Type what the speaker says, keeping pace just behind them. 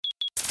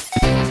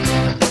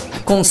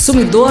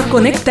Consumidor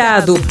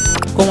Conectado,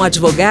 com o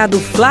advogado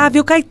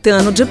Flávio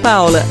Caetano de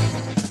Paula.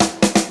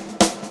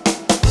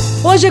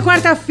 Hoje é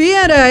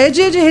quarta-feira, é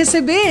dia de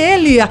receber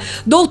ele,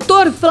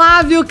 Dr.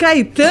 Flávio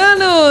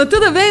Caetano.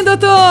 Tudo bem,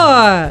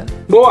 doutor?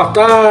 Boa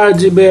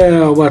tarde,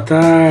 Bel. Boa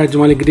tarde,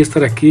 uma alegria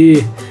estar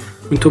aqui.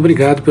 Muito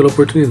obrigado pela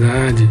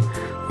oportunidade.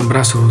 Um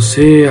abraço a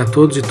você, a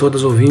todos e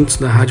todas os ouvintes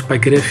da Rádio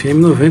Paiquerê FM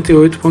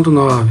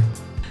 98.9.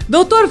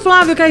 Doutor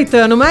Flávio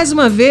Caetano, mais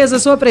uma vez a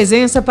sua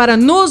presença para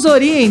nos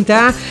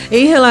orientar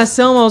em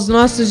relação aos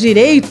nossos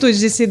direitos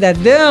de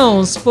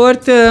cidadãos.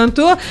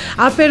 Portanto,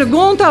 a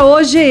pergunta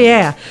hoje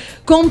é: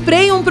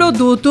 comprei um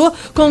produto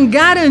com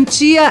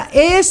garantia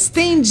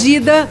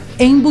estendida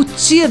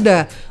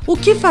embutida. O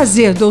que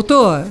fazer,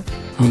 doutor?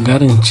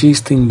 Garantia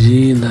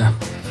estendida.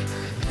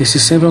 Esse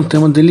sempre é um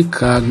tema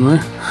delicado, não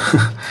é?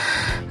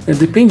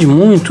 Depende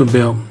muito,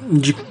 Bel,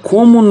 de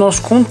como nós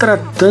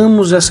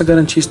contratamos essa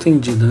garantia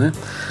estendida, né?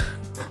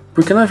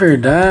 Porque na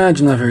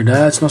verdade,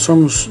 se nós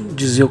formos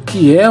dizer o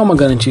que é uma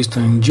garantia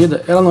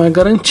estendida, ela não é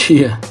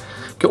garantia.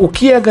 O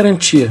que é a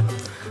garantia?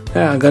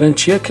 A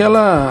garantia é que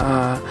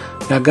ela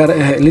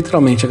é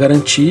literalmente a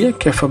garantia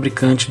que a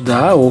fabricante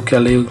dá ou que a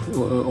lei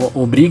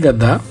obriga a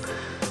dar,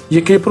 e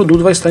aquele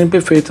produto vai estar em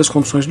perfeitas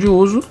condições de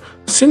uso,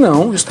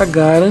 senão está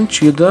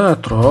garantida a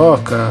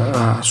troca,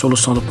 a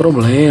solução do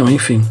problema,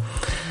 enfim,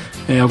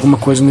 alguma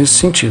coisa nesse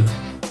sentido.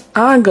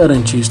 A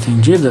garantia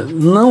estendida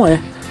não é.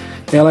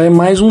 Ela é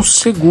mais um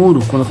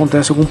seguro quando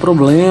acontece algum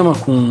problema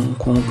com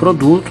o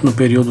produto no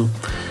período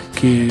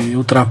que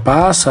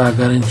ultrapassa a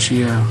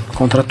garantia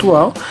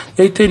contratual,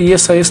 e aí teria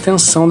essa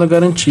extensão da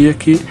garantia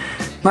que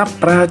na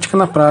prática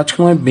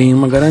não é bem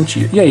uma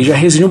garantia. E aí já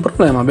reside um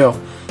problema, Abel,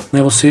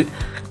 né? Você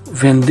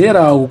vender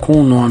algo com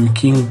um nome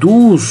que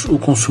induz o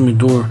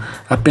consumidor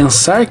a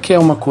pensar que é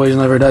uma coisa e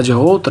na verdade é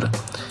outra,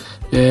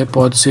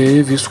 pode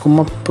ser visto como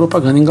uma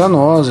propaganda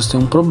enganosa. Tem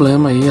um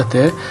problema aí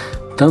até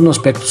tanto no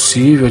aspecto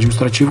civil,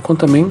 administrativo,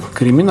 quanto também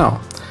criminal.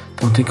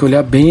 Então tem que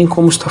olhar bem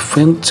como está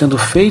sendo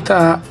feita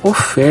a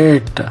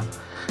oferta,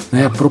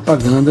 né, a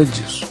propaganda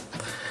disso.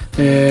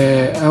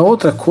 A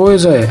outra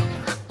coisa é,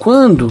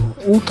 quando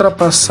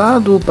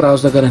ultrapassado o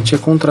prazo da garantia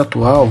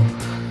contratual,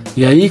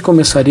 e aí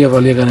começaria a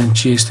valer a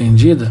garantia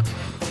estendida,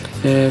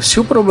 se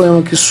o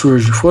problema que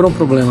surge for um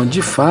problema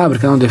de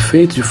fábrica, um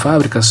defeito de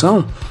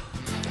fabricação,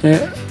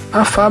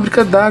 a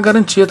fábrica dá a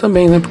garantia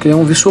também, né, porque é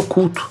um vício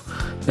oculto.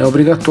 É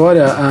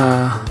obrigatória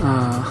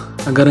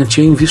a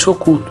garantia em vício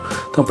oculto.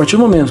 Então, a partir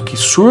do momento que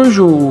surge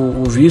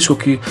o vício, ou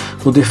que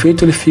o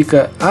defeito ele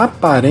fica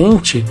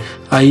aparente,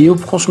 aí o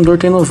consumidor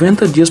tem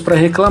 90 dias para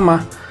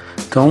reclamar.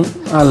 Então,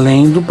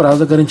 além do prazo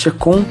da garantia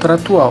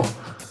contratual.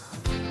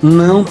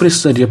 Não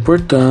precisaria,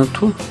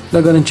 portanto,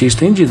 da garantia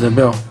estendida,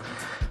 Bel.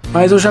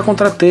 Mas eu já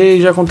contratei,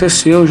 já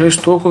aconteceu, já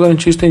estou com a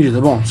garantia estendida.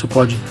 Bom, você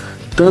pode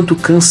tanto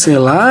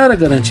cancelar a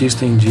garantia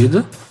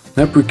estendida,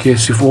 né, porque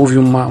se houve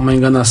uma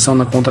enganação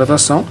na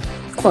contratação,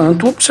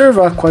 quanto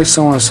observar quais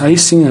são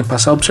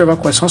passar a observar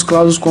quais são as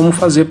cláusulas, como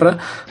fazer para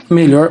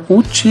melhor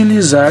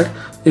utilizar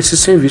esse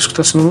serviço que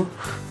está sendo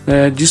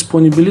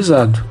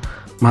disponibilizado.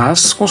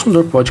 Mas o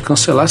consumidor pode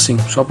cancelar sim,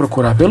 só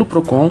procurar pelo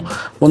Procon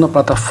ou na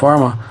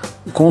plataforma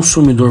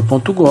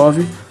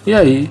consumidor.gov e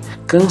aí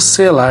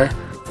cancelar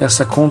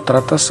essa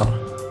contratação.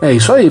 É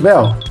isso aí,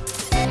 Bel.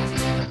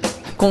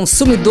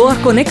 Consumidor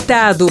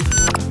Conectado,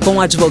 com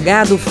o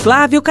advogado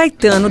Flávio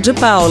Caetano de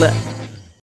Paula.